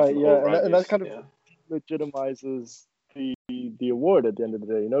 Right, yeah, and that kind of legitimizes the award at the end of the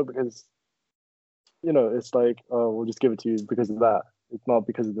day, because it's like, we'll just give it to you because of that. It's not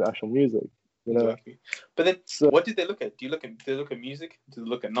because of the actual music, Exactly. But then, what did they look at? Do they look at music? Do they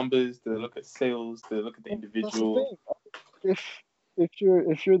look at numbers? Do they look at sales? Do they look at the individual? If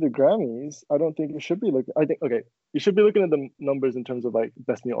you're the Grammys, I don't think you should be looking. I think you should be looking at the numbers in terms of like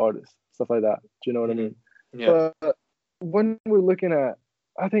best new artist, stuff like that. Do you know what I mean? Yeah. But when we're looking at,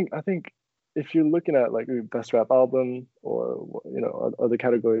 I think if you're looking at like best rap album or other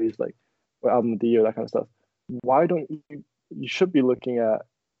categories like or album of the year, that kind of stuff, why don't you should be looking at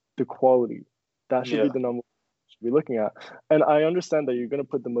the quality. That should be the number you should be looking at. And I understand that you're going to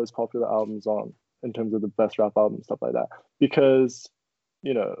put the most popular albums on in terms of the best rap album, stuff like that, because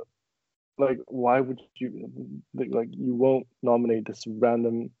like why would you like you won't nominate this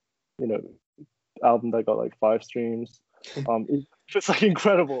random album that got like 5 streams. It's like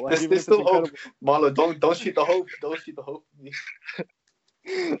incredible. Like, there's still hope. Marlo, don't shoot the hope. Don't shoot the hope.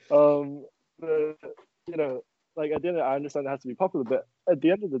 Like at the end, I understand it has to be popular, but at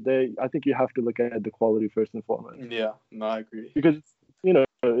the end of the day, I think you have to look at the quality first and foremost. Yeah, no, I agree. Because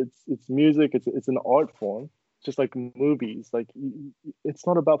it's music. It's an art form, just like movies. Like it's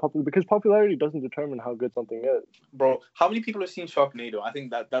not about popularity, because popularity doesn't determine how good something is. Bro, how many people have seen Sharknado? I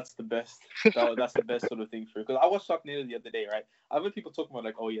think that's the best. That's the best sort of thing for it. Because I watched Sharknado the other day, right? I've heard people talking about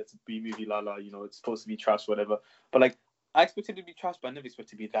like, oh yeah, it's a B movie, it's supposed to be trash, whatever. But like, I expected it to be trash, but I never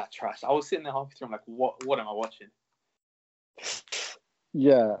expected it to be that trash. I was sitting there halfway through, I'm like, what am I watching?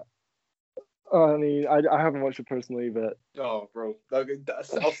 Yeah. I mean, I haven't watched it personally, but oh, bro,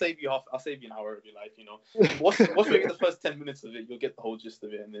 I'll save you an hour of your life. Watch maybe the first 10 minutes of it, you'll get the whole gist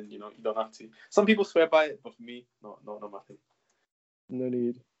of it, and then you don't have to. Some people swear by it, but for me, no, my thing. No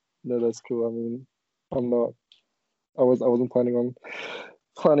need. No, that's cool. I mean, I'm not wasn't planning on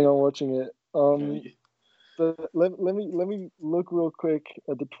watching it. But let me look real quick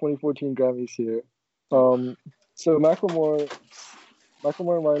at the 2014 Grammys here. So Macklemore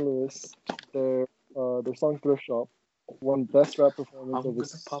and Ryan Lewis, their song "Thrift Shop" won Best Rap Performance I'm over gonna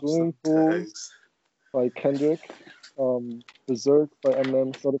pop "Swimming some Pools" tags. by Kendrick, "Berserk" by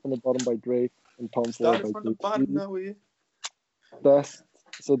Eminem, "Started from the Bottom" by Drake, and "Tom Ford" Started by from the Jay-Z. bottom now, we.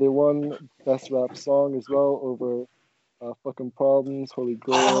 So they won Best Rap Song as well over "Fucking Problems," "Holy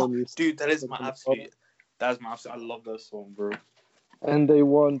Grail," Dude, that's Started my from the absolute. That's my absolute. I love that song, bro. And they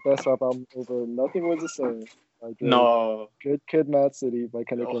won Best Rap Album over "Nothing Was the Same" by Drake, No. "Good Kid, Mad City" by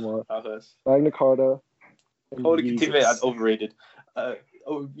Kendrick Lamar, That hurts. Magna Carta, and Holy Continue Yeezus. overrated.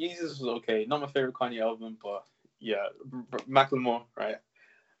 Yeezus was okay. Not my favorite Kanye album, but yeah, Macklemore, right?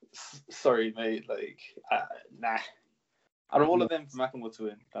 Sorry, mate. Like, nah. Out of all of them, for Macklemore to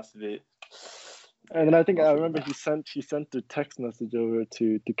win, that's a bit. And then I remember he sent the text message over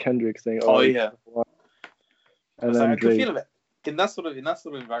to Kendrick saying, "Oh yeah." And then I could Drake. feel it in that sort of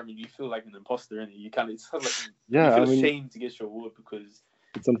environment. You feel like an imposter, and you kind of it's sort of like Yeah, you feel ashamed to get your award because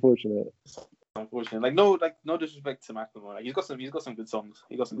it's unfortunate. Like no disrespect to Macklemore. Like, he's got some good songs.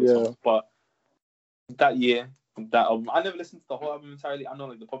 Songs, but that year, that album, I never listened to the whole album entirely. I know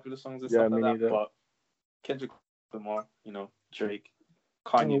like the popular songs and stuff like that. Neither. But Kendrick Lamar, Drake,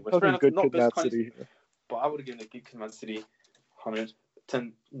 Kanye, Good Kid, Mad City. But I would have given it Good Kid, Mad City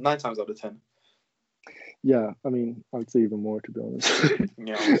 9 times out of 10. Yeah, I mean, I would say even more, to be honest.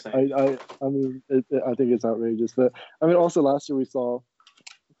 Yeah, I'm saying. I mean, I think it's outrageous. But I mean, also last year we saw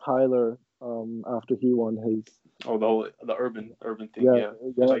Tyler after he won his. Oh, the urban thing, yeah,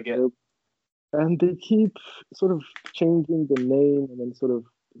 which I get. And they keep sort of changing the name and then sort of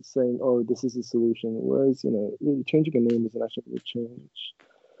saying, "Oh, this is the solution." Whereas, really changing a name isn't actually going to change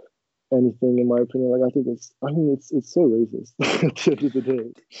anything, in my opinion. Like, I think it's so racist at the end of the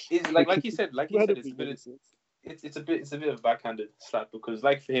day. It's like you said, it's a bit of a backhanded slap because,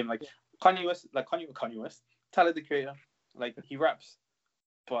 like, for him, like Kanye West, Tyler the Creator, like he raps,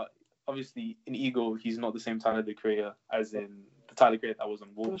 but obviously in ego he's not the same Tyler the Creator as in the Tyler Creator that was on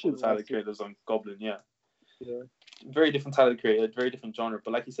Wolf or the Tyler Creator that was on Goblin. Yeah. Very different Tyler the Creator, very different genre.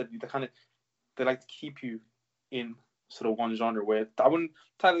 But like you said, they like to keep you in sort of one genre where Tyler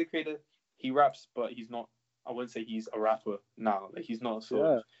the Creator, he raps, but he's not. I wouldn't say he's a rapper now. Like, he's not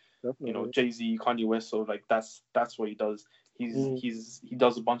definitely. Jay-Z, Kanye West. So like that's what he does. He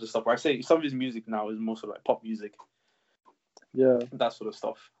does a bunch of stuff. Where I say some of his music now is more sort of like pop music. Yeah, that sort of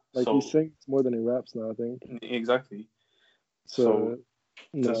stuff. Like, he sings more than he raps now, I think. Exactly. So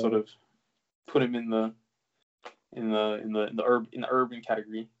to sort of put him in the urban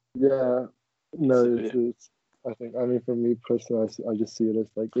category. Yeah. No, it's I think, I mean, for me personally, I just see it as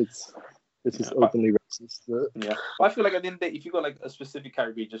like it's just openly racist. Yeah, well, I feel like at the end of the day, if you got like a specific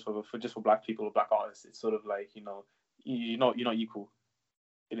category just for black people or black artists, it's sort of like you're not equal.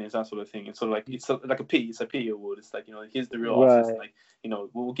 It's that sort of thing. It's sort of like it's a P award. It's like, here's the real artist. Like,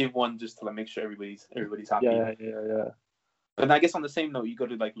 we'll give one just to like make sure everybody's happy. Yeah. And I guess on the same note, you got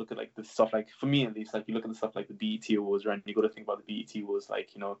to like look at like the stuff, like for me at least, like you look at the stuff like the BET Awards, right? And you got to think about the BET Awards, like,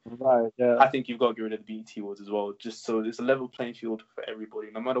 Right. Yeah. I think you've got to get rid of the BET Awards as well, just so it's a level playing field for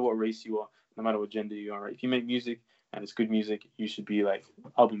everybody, no matter what race you are, no matter what gender you are. Right? If you make music and it's good music, you should be like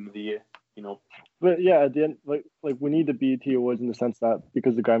album of the year. But yeah, at the end, like we need the BET Awards in the sense that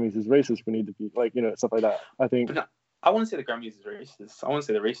because the Grammys is racist, we need to be like, stuff like that. I think. But no, I want to say the Grammys is racist. I want to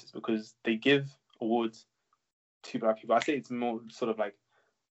say they're racist because they give awards to black people. I say it's more sort of like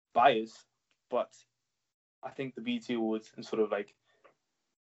biased, but I think the BET Awards and sort of like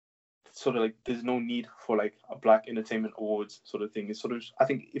there's no need for like a Black Entertainment Awards sort of thing. It's sort of, I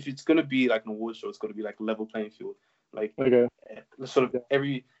think if it's gonna be like an award show, it's gonna be like level playing field. Like, sort of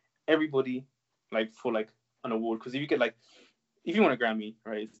everybody like for like an award, because if you get like, if you want a Grammy,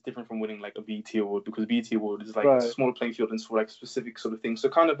 right, it's different from winning like a BET Award, because BET Award is like a smaller playing field and for like specific sort of things. So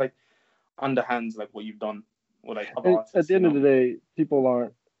kind of like underhands like what you've done or like other artists. At the end of the day, people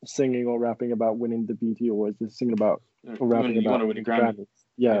aren't singing or rapping about winning the BET Awards. They're singing about or rapping about winning Grammys.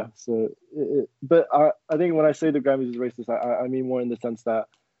 Yeah. So, but I think when I say the Grammys is racist, I mean more in the sense that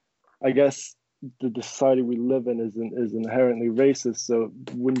I guess the society we live in is inherently racist. So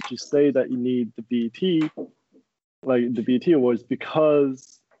wouldn't you say that you need the BET Awards,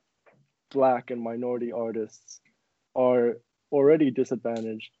 because Black and minority artists are already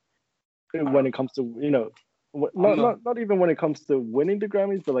disadvantaged when it comes to, not even when it comes to winning the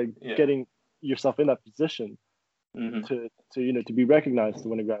Grammys, but like getting yourself in that position to be recognized to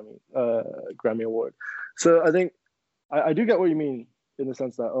win a Grammy award. So I think I do get what you mean in the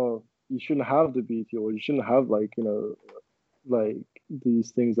sense that, you shouldn't have the BET, or you shouldn't have like, you know, like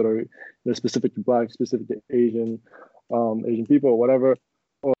these things that are, you know, specific to Black, specific to Asian people or whatever,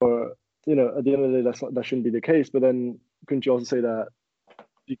 or, you know, at the end of the day, that shouldn't be the case. But then couldn't you also say that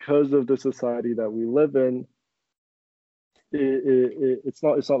because of the society that we live in, it's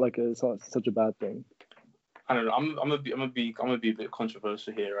not such a bad thing? I don't know. I'm gonna be a bit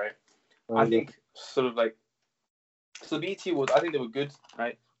controversial here, right? I think sort of like, so BET was, I think they were good,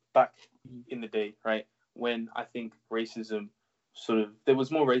 right, back in the day, right, when I think racism sort of, there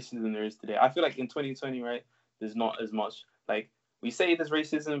was more racism than there is today. I feel like in 2020, right, there's not as much, like, we say there's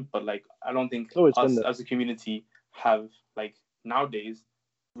racism, but like I don't think us as a community have, like, nowadays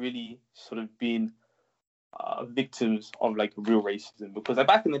really sort of been victims of like real racism. Because like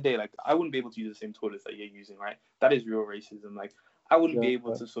back in the day, like I wouldn't be able to use the same toilets that you're using, right? That is real racism. Like I wouldn't be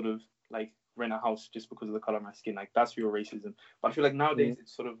able to sort of like rent a house just because of the color of my skin. Like that's real racism. But I feel like nowadays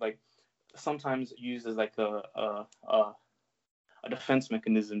it's sort of like sometimes used as like a defense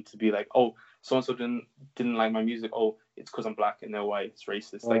mechanism to be like, oh, so and so didn't like my music. Oh, it's because I'm Black and they're white. It's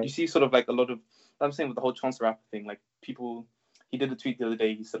racist. Like you see sort of like a lot of, I'm saying with the whole trans rapper thing, like people, he did a tweet the other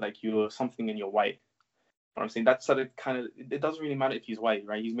day. He said like, you're something and you're white. You know what I'm saying? That sort of kind of, it doesn't really matter if he's white,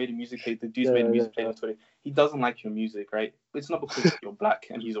 right? He's made a music play. The dude's made a music play on Twitter. He doesn't like your music, right? It's not because you're Black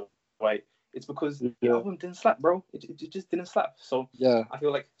and he's white. It's because your album didn't slap, bro. It just didn't slap. So I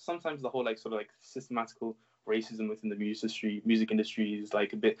feel like sometimes the whole like sort of like systematical racism within the music industry is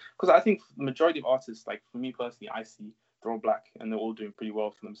like a bit, because I think the majority of artists, like for me personally, I see they're all Black and they're all doing pretty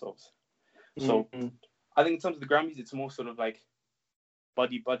well for themselves. So I think in terms of the Grammys, it's more sort of like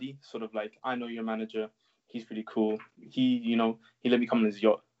buddy, sort of like, I know your manager. He's pretty cool. He let me come on his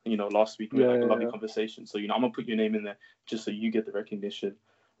yacht, last week. We had like a lovely conversation. So, I'm going to put your name in there just so you get the recognition,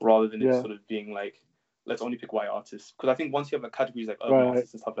 rather than it sort of being like, let's only pick white artists. Because I think once you have like categories like urban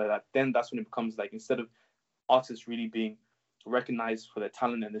artists and stuff like that, then that's when it becomes like, instead of artists really being recognized for their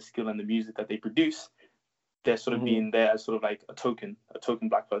talent and the skill and the music that they produce, they're sort of being there as sort of like a token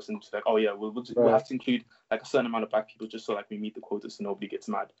Black person. To like, oh yeah, we'll have to include like a certain amount of Black people just so like we meet the quota so nobody gets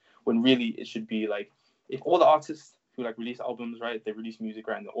mad. When really it should be like, if all the artists who like release albums, right, they release music,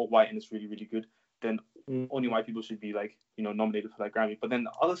 right, and they're all white and it's really, really good, then only white people should be like, nominated for that Grammy. But then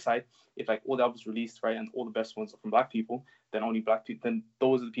the other side, if like all the albums released, right, and all the best ones are from Black people, then only Black people, then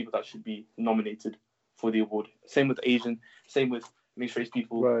those are the people that should be nominated for the award. Same with Asian, same with mixed race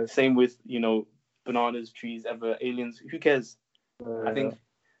people, same with, bananas, trees, ever, aliens, who cares? I think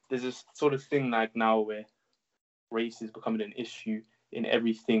there's this sort of thing like now where race is becoming an issue in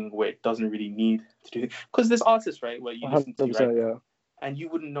everything where it doesn't really need to do it. Because there's artists, right, where you listen to, right, and you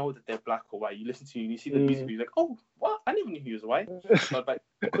wouldn't know that they're Black or white. You listen to, you see the music, you're like, oh, what? I never knew he was white. But like,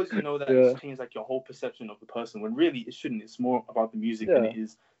 because you know that it's changed like your whole perception of the person, when really it shouldn't. It's more about the music than it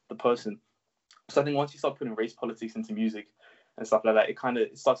is the person. So I think once you start putting race politics into music and stuff like that,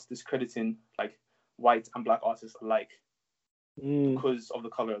 it starts discrediting like white and Black artists alike because of the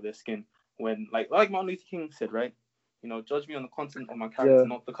color of their skin. When like Martin Luther King said, right, judge me on the content of my character,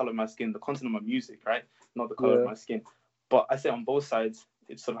 not the color of my skin, the content of my music, right, not the color of my skin. But I say on both sides,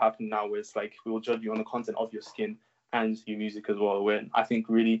 it's sort of happening now where it's like, we will judge you on the content of your skin and your music as well. When I think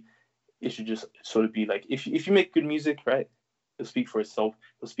really it should just sort of be like, if you make good music, right, it'll speak for itself.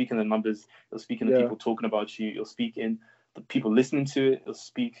 It'll speak in the numbers. It'll speak in the people talking about you. It'll speak in the people listening to it. It'll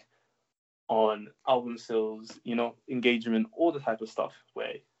speak on album sales, engagement, all the type of stuff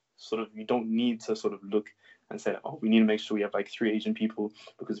where sort of you don't need to sort of look and say, oh, we need to make sure we have like 3 Asian people,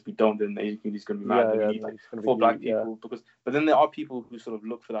 because if we don't, then the Asian community is going to be mad. We need like 4 Black people, but then there are people who sort of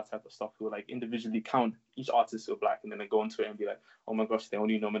look for that type of stuff, who like individually count each artist who are Black, and then they go onto it and be like, oh my gosh, they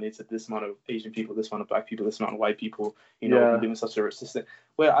only nominated this amount of Asian people, this amount of Black people, this amount of white people, we live in such a system.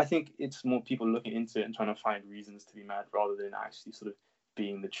 Where I think it's more people looking into it and trying to find reasons to be mad rather than actually sort of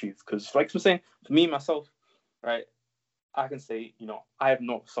being the truth. Because like I'm saying, for me myself, right, I can say, I have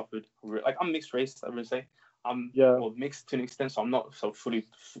not suffered. Like I'm mixed race, I would say. I'm mixed to an extent, so I'm not so fully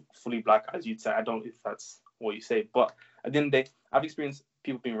Black as you'd say. I don't, if that's what you say. But at the end of the day, I've experienced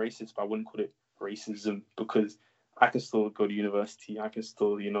people being racist, but I wouldn't call it racism, because I can still go to university. I can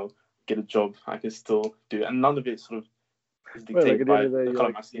still, get a job. I can still do it, and none of it sort of is dictated by the color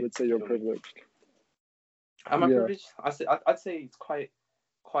of my skin. Would say you're privileged. Am I privileged? I'd say it's quite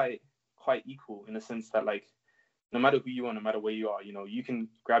equal, in a sense that like, no matter who you are, no matter where you are, you can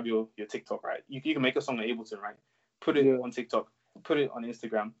grab your TikTok, right? You can make a song on Ableton, right? Put it on TikTok, put it on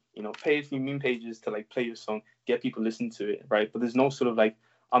Instagram, pay a few meme pages to like play your song, get people listen to it, right? But there's no sort of like,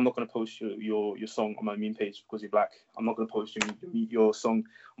 I'm not going to post your song on my meme page because you're Black. I'm not going to post your song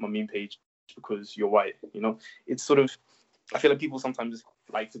on my meme page because you're white, It's sort of, I feel like people sometimes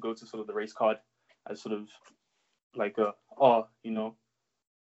like to go to sort of the race card as sort of like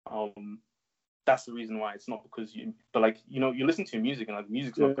that's the reason why. It's not because but like, you listen to your music and like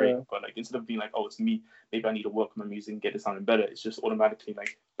music's not great, but like instead of being like, oh, it's me, maybe I need to work on my music and get it sounding better, it's just automatically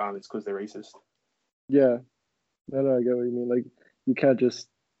like balanced because they're racist. Yeah, no, I get what you mean. Like, you can't just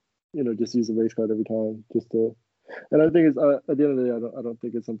just use a race card every time just to. And I think it's at the end of the day, I don't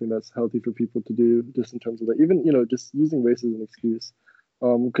think it's something that's healthy for people to do, just in terms of like, even just using race as an excuse,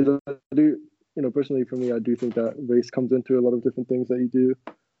 because I do, personally for me, I do think that race comes into a lot of different things that you do,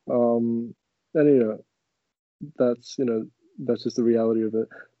 and that's just the reality of it.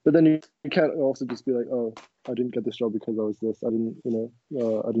 But then you can't also just be like, oh, I didn't get this job because I was this. I didn't,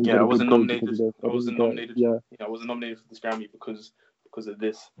 I didn't. Yeah, get I wasn't nominated. I wasn't nominated. Yeah, I wasn't nominated for this Grammy because of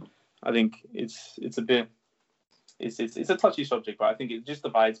this. I think it's a bit. It's a touchy subject, but I think it just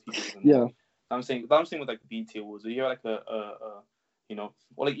divides people. Yeah. I'm saying with like the BET Awards, you have like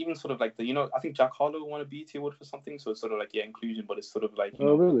or like even sort of like I think Jack Harlow won a BET Award for something, so it's sort of like inclusion, but it's sort of like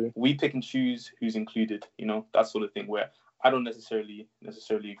really? We pick and choose who's included, that sort of thing, where I don't necessarily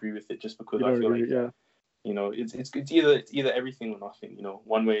agree with it, just because I feel like it's either everything or nothing,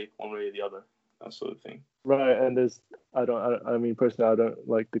 one way or the other, that sort of thing. Right, and I mean personally, I don't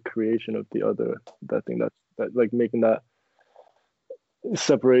like the creation of the other, that thing that like making that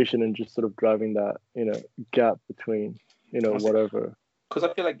separation and just sort of driving that gap between whatever. Because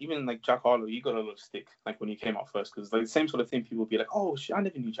I feel like even like Jack Harlow, he got a lot of stick like when he came out first, because like the same sort of thing, people would be like, oh shit, I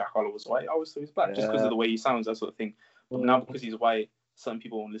never knew Jack Harlow was white, I always thought he was black, just because of the way he sounds, that sort of thing. But now because he's white, some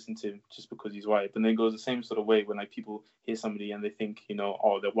people won't listen to him just because he's white. But then it goes the same sort of way when like people hear somebody and they think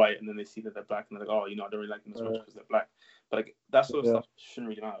oh, they're white, and then they see that they're black and they're like, oh, I don't really like them as much because they're black. But like that sort of stuff shouldn't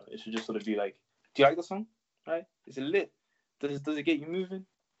really matter. It should just sort of be like, do you like the song? Right? Is it lit? Does it get you moving?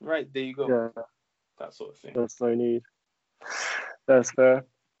 Right, there you go. Yeah. That sort of thing. That's no need. That's fair.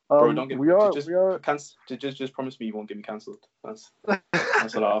 Bro, don't get we are just promise me you won't get me cancelled. That's what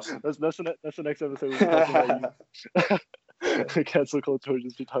I ask. That's the next episode we'll be talking about. Cancel culture, we'll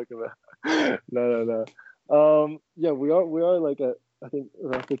just be talking about. No. Yeah, we are like at, I think,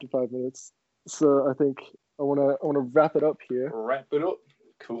 around 55 minutes. So I think I wanna wrap it up here. Wrap it up.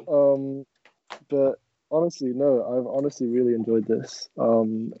 Cool. But honestly, no, I've honestly really enjoyed this.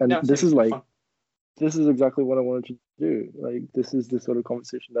 And this is like fun. This is exactly what I wanted to do. Like, this is the sort of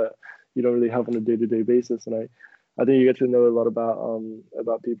conversation that you don't really have on a day-to-day basis, and I think you get to know a lot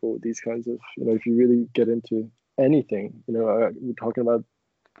about people with these kinds of, if you really get into anything, we're talking about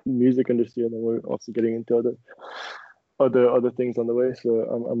music industry, and then we're also getting into other things on the way. So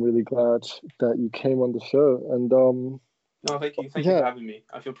I'm really glad that you came on the show, and no, thank you for having me.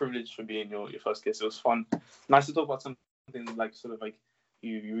 I feel privileged for being your first guest. It was fun, nice to talk about something like sort of like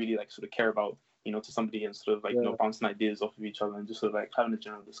you really like sort of care about, to somebody, and sort of like bouncing ideas off of each other and just sort of like having a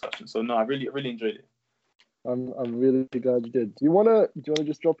general discussion. So no, I really enjoyed it. I'm really glad you did. Do you wanna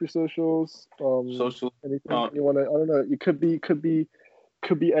just drop your socials? Social. Anything you wanna? I don't know. It could be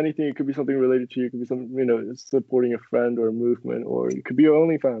anything. It could be something related to you. It could be something, supporting a friend or a movement, or it could be your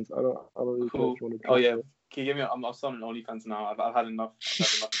OnlyFans. I don't really know if you want to. Oh yeah. Can you give me? I'm starting OnlyFans now. I've had enough.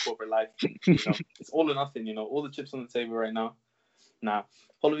 Of corporate life. It's all or nothing. All the chips on the table right now. Nah.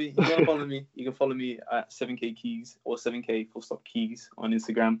 Follow me. If you want to follow me, you can follow me at 7K Keys or 7K Keys on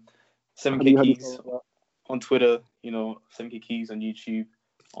Instagram. 7K Keys on Twitter. 7K Keys on YouTube,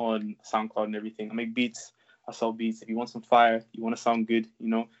 on SoundCloud and everything. I make beats. I sell beats. If you want some fire, you want to sound good,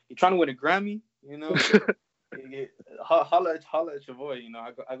 you're trying to win a Grammy, holla at your boy.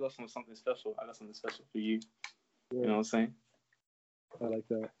 I got something special. I got something special for you. Yeah. You know what I'm saying? I like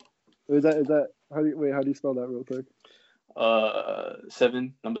that. Is that how do you spell that real quick?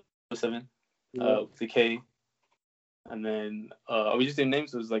 7, number 7, with the K, and then are we just doing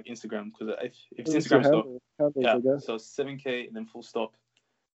names? Or is it like Instagram? Because if it's Instagram stuff, so 7K and then full stop,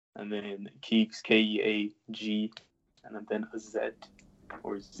 and then Keegs, Keag, and then a Z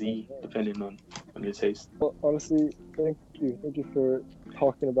or Z, depending on your taste. Well, honestly, thank you for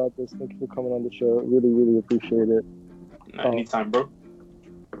talking about this. Thank you for coming on the show. Really appreciate it. Anytime, bro.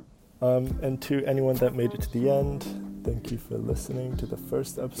 And to anyone that made it to the end, thank you for listening to the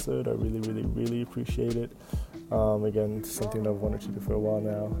first episode. I really appreciate it. Again, it's something that I've wanted to do for a while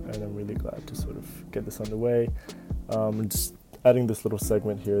now, and I'm really glad to sort of get this underway. Just adding this little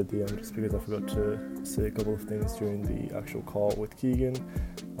segment here at the end, just because I forgot to say a couple of things during the actual call with Keagan.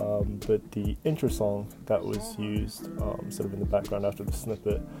 But the intro song that was used sort of in the background after the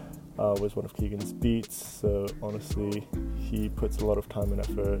snippet was one of Keagan's beats. So honestly, he puts a lot of time and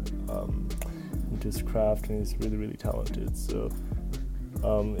effort into his craft, and he's really talented. So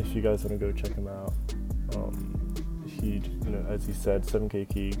if you guys want to go check him out, huge. As he said, 7K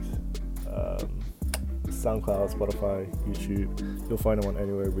Keags, SoundCloud, Spotify, YouTube. You'll find him on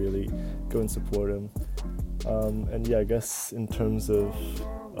anywhere really. Go and support him. And yeah, I guess in terms of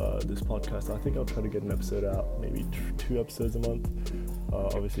this podcast, I think I'll try to get an episode out, maybe 2 episodes a month.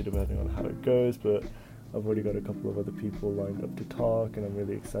 Obviously depending on how it goes, but I've already got a couple of other people lined up to talk, and I'm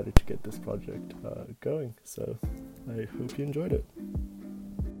really excited to get this project going. So I hope you enjoyed it.